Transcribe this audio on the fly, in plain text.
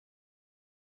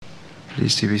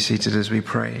Please do be seated as we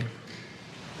pray.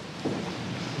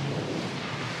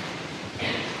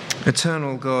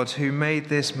 Eternal God, who made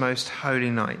this most holy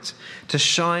night to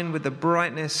shine with the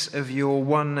brightness of your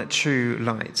one true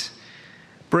light,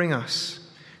 bring us,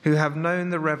 who have known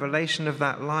the revelation of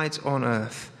that light on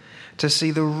earth, to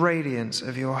see the radiance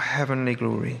of your heavenly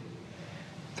glory.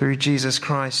 Through Jesus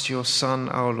Christ, your Son,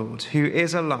 our Lord, who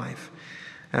is alive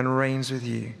and reigns with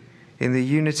you in the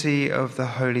unity of the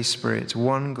Holy Spirit,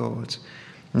 one God,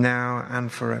 now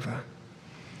and forever.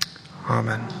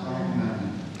 Amen.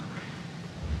 Amen.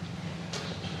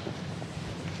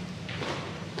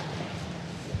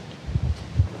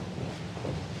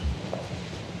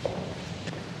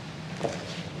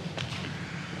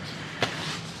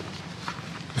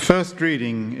 The first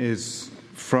reading is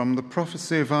from the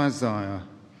prophecy of Isaiah,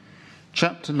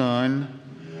 chapter 9,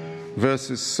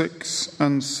 verses 6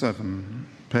 and 7,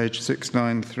 page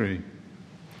 693.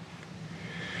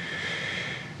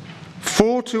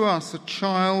 For to us a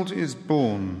child is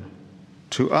born,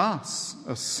 to us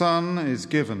a son is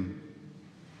given,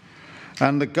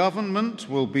 and the government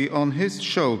will be on his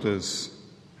shoulders,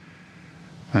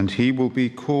 and he will be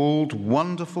called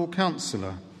Wonderful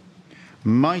Counselor,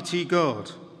 Mighty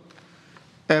God,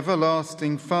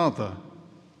 Everlasting Father,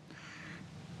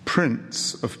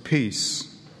 Prince of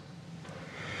Peace.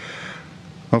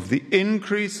 Of the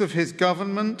increase of his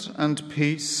government and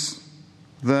peace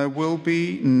there will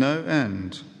be no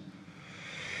end.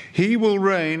 He will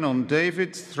reign on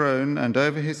David's throne and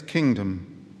over his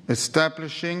kingdom,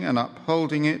 establishing and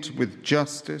upholding it with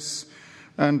justice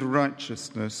and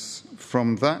righteousness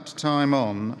from that time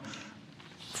on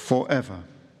forever.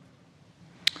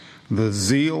 The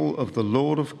zeal of the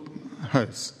Lord of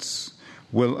hosts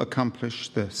will accomplish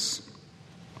this.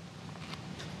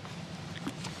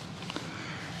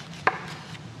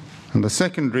 And the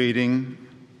second reading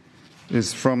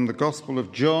is from the Gospel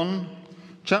of John,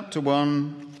 chapter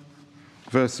 1,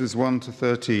 verses 1 to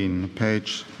 13,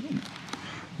 page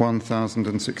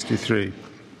 1063.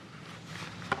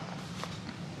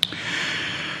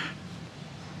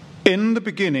 In the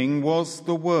beginning was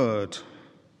the Word,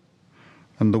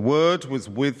 and the Word was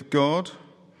with God,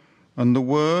 and the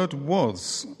Word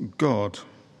was God.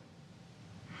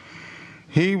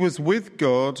 He was with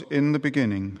God in the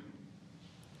beginning.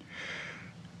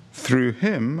 Through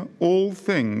him all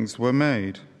things were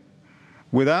made.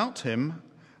 Without him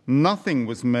nothing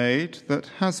was made that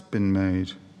has been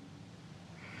made.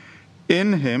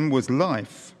 In him was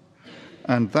life,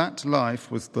 and that life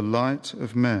was the light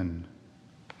of men.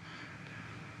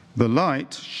 The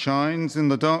light shines in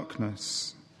the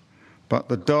darkness, but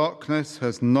the darkness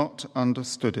has not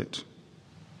understood it.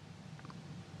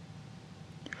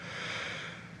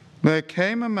 There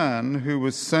came a man who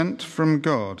was sent from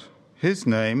God. His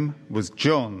name was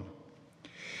John.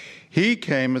 He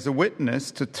came as a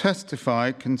witness to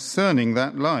testify concerning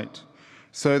that light,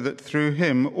 so that through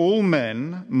him all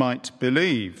men might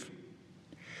believe.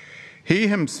 He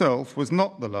himself was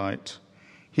not the light.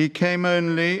 He came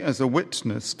only as a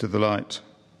witness to the light.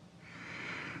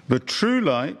 The true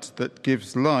light that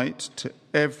gives light to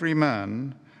every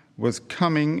man was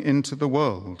coming into the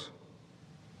world.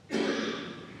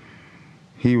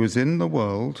 He was in the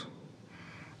world,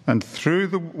 and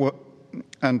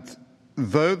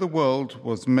though the world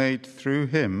was made through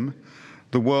him,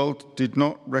 the world did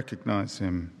not recognize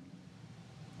him.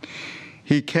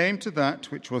 He came to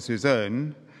that which was his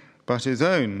own, but his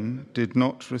own did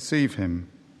not receive him.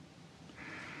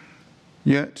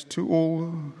 Yet to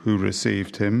all who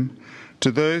received him,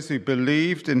 to those who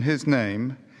believed in his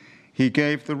name, he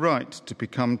gave the right to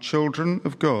become children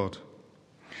of God.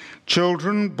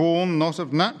 Children born not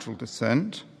of natural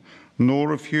descent,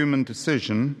 nor of human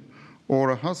decision,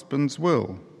 or a husband's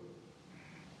will,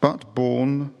 but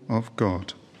born of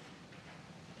God.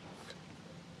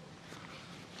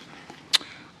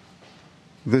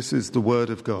 This is the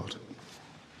word of God.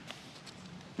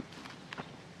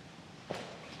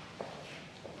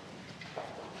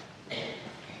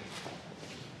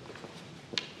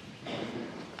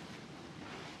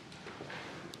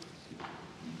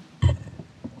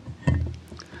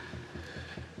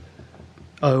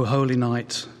 O holy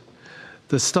night,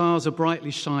 the stars are brightly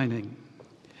shining.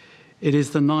 It is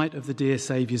the night of the dear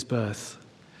Saviour's birth.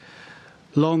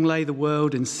 Long lay the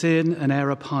world in sin and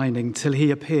error pining, till he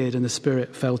appeared and the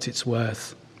Spirit felt its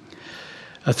worth.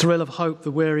 A thrill of hope the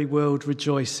weary world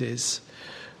rejoices,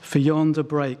 for yonder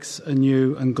breaks a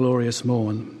new and glorious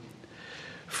morn.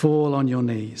 Fall on your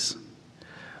knees.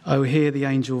 O hear the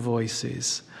angel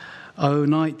voices. O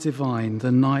night divine,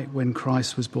 the night when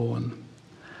Christ was born.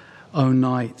 O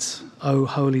night, O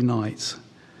holy night,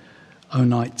 O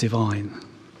night divine.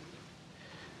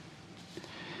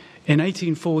 In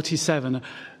 1847,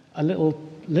 a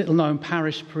little-known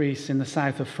parish priest in the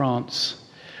south of France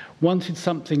wanted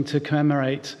something to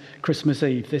commemorate Christmas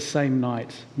Eve, this same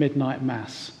night, midnight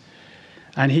mass.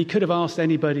 And he could have asked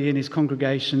anybody in his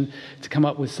congregation to come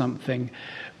up with something,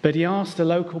 but he asked a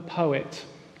local poet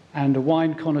and a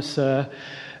wine connoisseur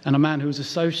and a man who was a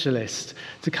socialist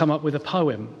to come up with a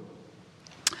poem.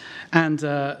 And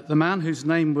the man, whose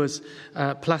name was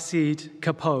Placide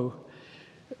Cappeau,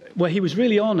 well, he was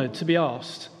really honoured to be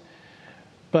asked.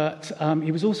 But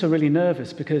he was also really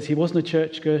nervous because he wasn't a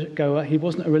churchgoer, he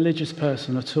wasn't a religious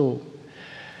person at all.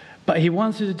 But he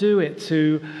wanted to do it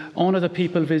to honour the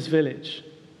people of his village.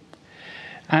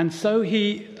 And so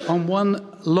he, on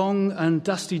one long and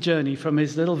dusty journey from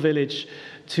his little village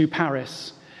to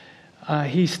Paris,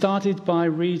 he started by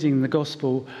reading the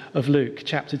Gospel of Luke,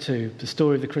 chapter 2, the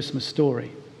story of the Christmas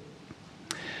story.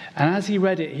 And as he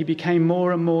read it, he became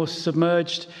more and more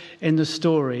submerged in the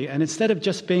story. And instead of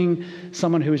just being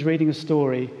someone who was reading a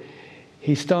story,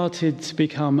 he started to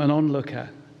become an onlooker.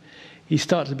 He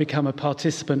started to become a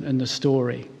participant in the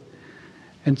story,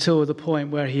 until the point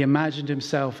where he imagined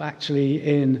himself actually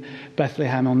in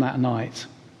Bethlehem on that night.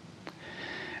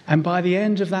 And by the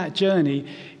end of that journey,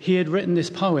 he had written this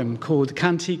poem called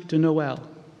Cantique de Noël,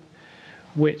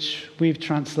 which we've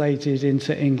translated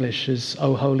into English as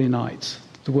O Holy Night,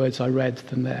 the words I read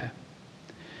from there.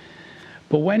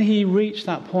 But when he reached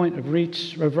that point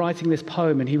of writing this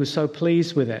poem, and he was so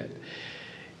pleased with it,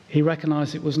 he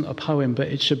recognized it wasn't a poem, but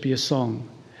it should be a song.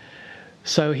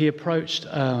 So he approached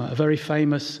a very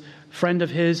famous friend of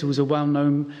his who was a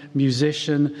well-known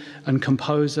musician and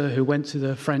composer who went to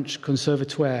the French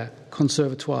Conservatoire,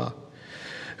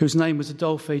 whose name was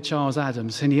Adolphe Charles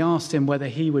Adams, and he asked him whether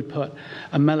he would put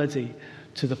a melody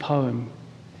to the poem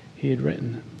he had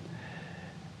written.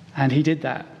 And he did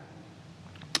that.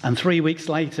 And 3 weeks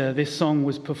later, this song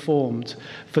was performed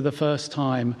for the first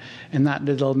time in that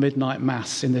little midnight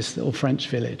mass in this little French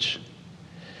village.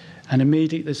 And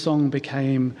immediately the song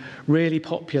became really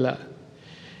popular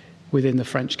within the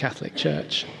French Catholic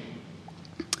Church.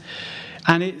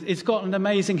 And it's got an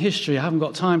amazing history. I haven't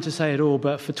got time to say it all,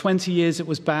 but for 20 years it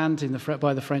was banned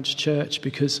by the French Church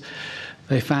because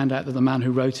they found out that the man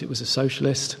who wrote it was a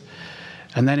socialist.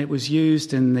 And then it was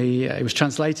used it was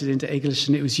translated into English,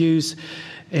 and it was used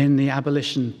in the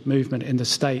abolition movement in the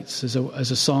States as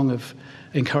a song of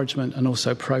encouragement and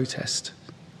also protest.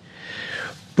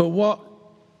 But what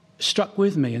struck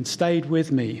with me and stayed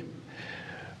with me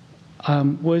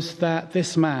was that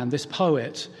this man, this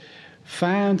poet,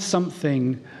 found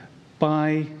something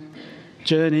by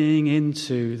journeying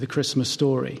into the Christmas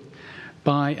story,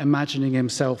 by imagining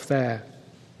himself there.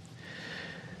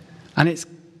 And it's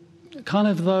kind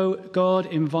of though God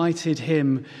invited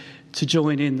him to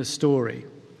join in the story.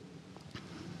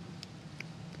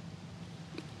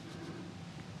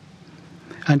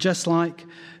 And just like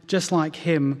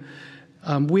him,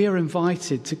 we are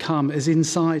invited to come as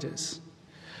insiders,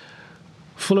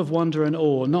 full of wonder and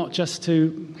awe, not just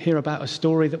to hear about a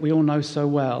story that we all know so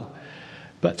well,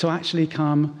 but to actually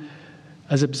come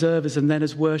as observers and then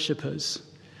as worshippers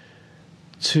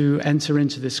to enter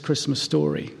into this Christmas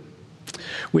story,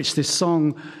 which this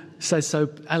song says so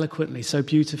eloquently, so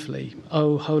beautifully,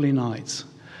 O holy night,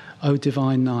 O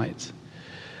divine night.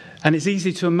 And it's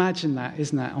easy to imagine that,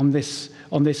 isn't it, on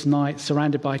this night,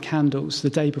 surrounded by candles, the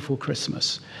day before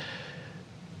Christmas,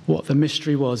 what the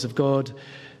mystery was of God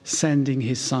sending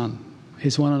his Son,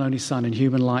 his one and only Son in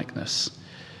human likeness.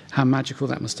 How magical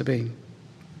that must have been.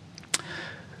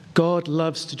 God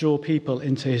loves to draw people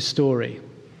into his story,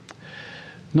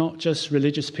 not just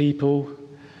religious people,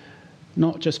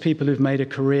 not just people who've made a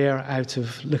career out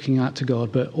of looking out to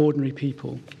God, but ordinary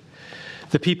people.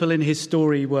 The people in his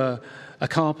story were a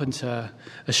carpenter,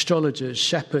 astrologers,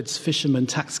 shepherds, fishermen,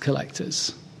 tax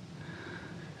collectors.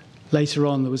 Later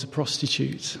on, there was a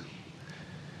prostitute.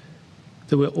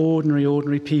 There were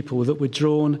ordinary people that were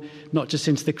drawn not just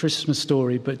into the Christmas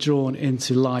story, but drawn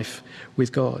into life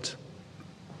with God.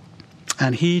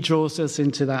 And he draws us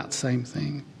into that same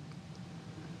thing.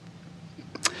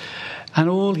 And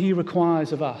all he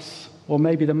requires of us, or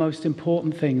maybe the most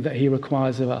important thing that he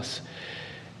requires of us,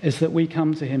 is that we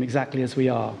come to him exactly as we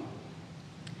are.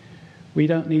 We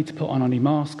don't need to put on any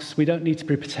masks. We don't need to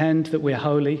pretend that we're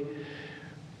holy.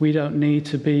 We don't need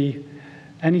to be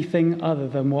anything other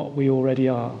than what we already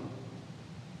are.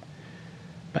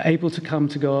 But able to come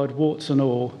to God, warts and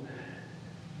all,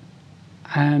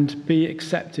 and be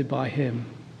accepted by him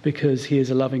because he is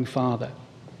a loving Father.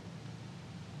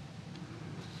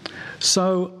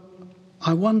 So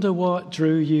I wonder what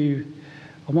drew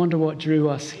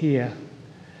us here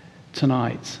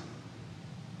tonight.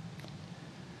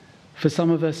 For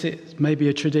some of us, it may be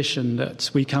a tradition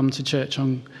that we come to church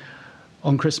on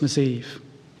Christmas Eve.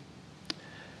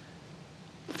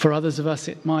 For others of us,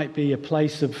 it might be a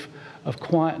place of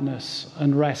quietness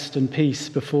and rest and peace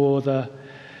before the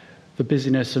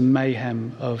busyness and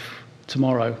mayhem of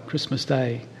tomorrow, Christmas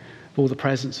Day, of all the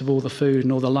presents, of all the food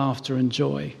and all the laughter and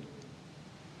joy.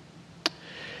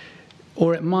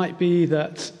 Or it might be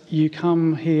that you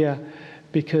come here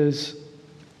because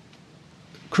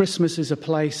Christmas is a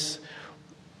place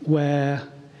where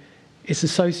it's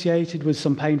associated with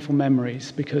some painful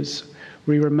memories, because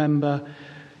we remember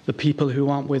the people who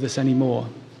aren't with us anymore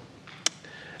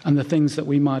and the things that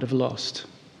we might have lost.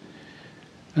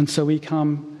 And so we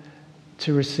come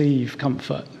to receive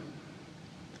comfort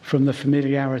from the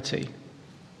familiarity.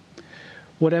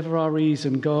 Whatever our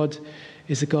reason, God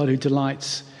is a God who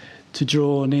delights to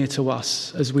draw near to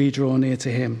us as we draw near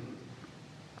to him.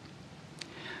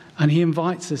 And he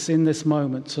invites us in this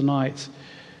moment tonight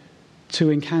to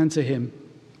encounter him.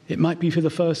 It might be for the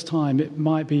first time, it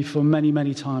might be for many,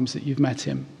 many times that you've met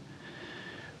him.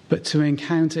 But to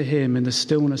encounter him in the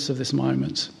stillness of this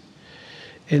moment,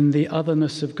 in the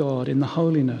otherness of God, in the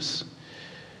holiness,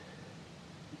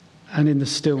 and in the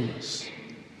stillness.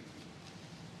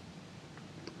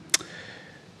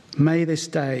 May this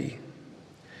day,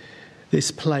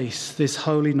 this place, this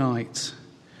holy night,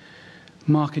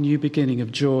 mark a new beginning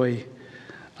of joy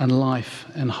and life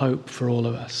and hope for all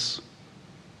of us.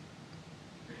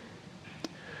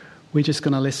 We're just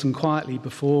going to listen quietly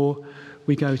before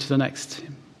we go to the next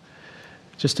hymn.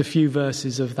 Just a few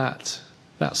verses of that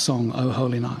song, O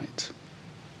Holy Night.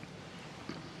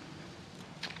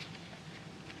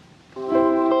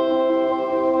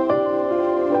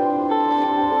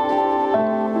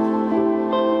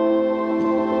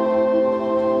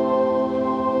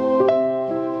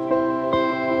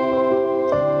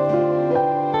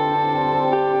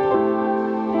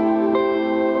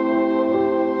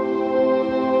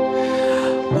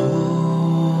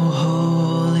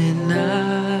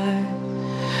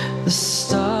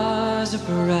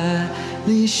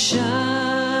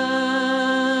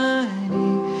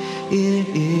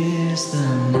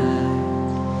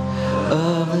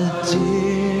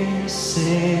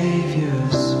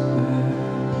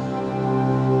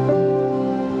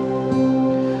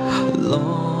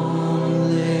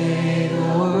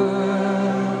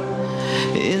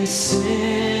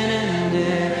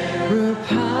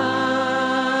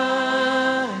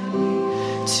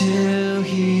 Till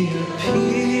he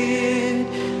appeared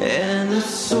and the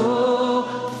soul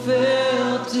fell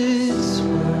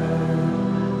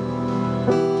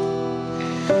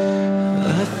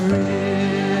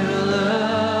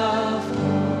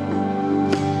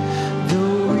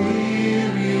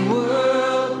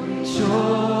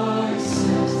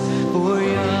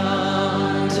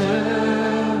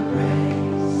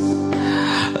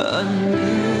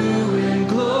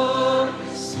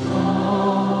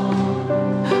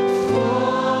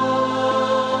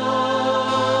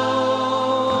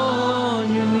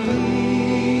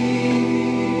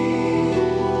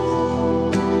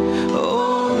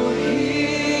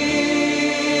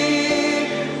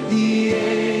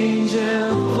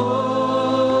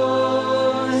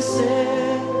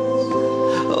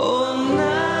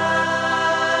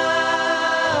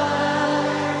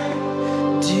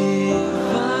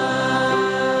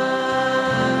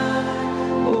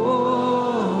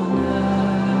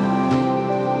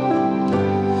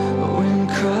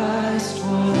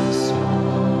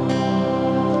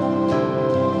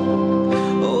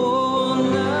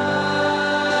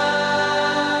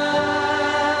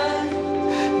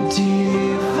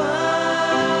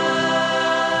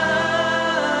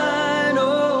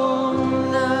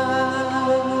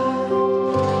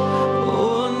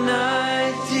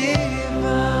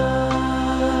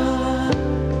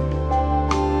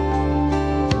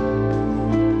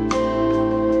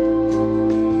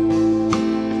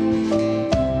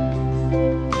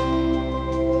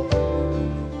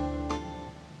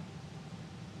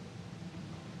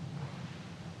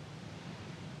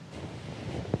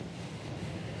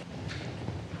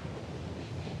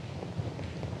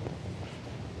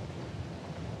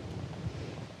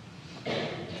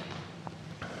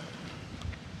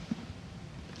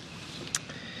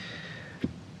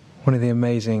One of the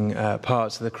amazing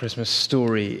parts of the Christmas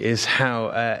story is how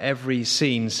every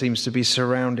scene seems to be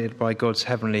surrounded by God's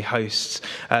heavenly hosts,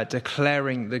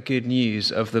 declaring the good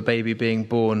news of the baby being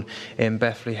born in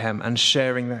Bethlehem and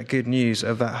sharing that good news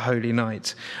of that holy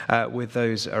night with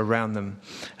those around them.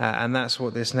 And that's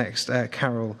what this next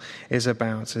carol is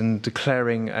about, and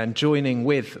declaring and joining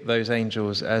with those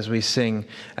angels as we sing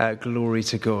glory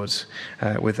to God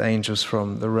with angels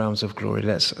from the realms of glory.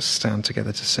 Let's stand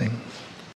together to sing.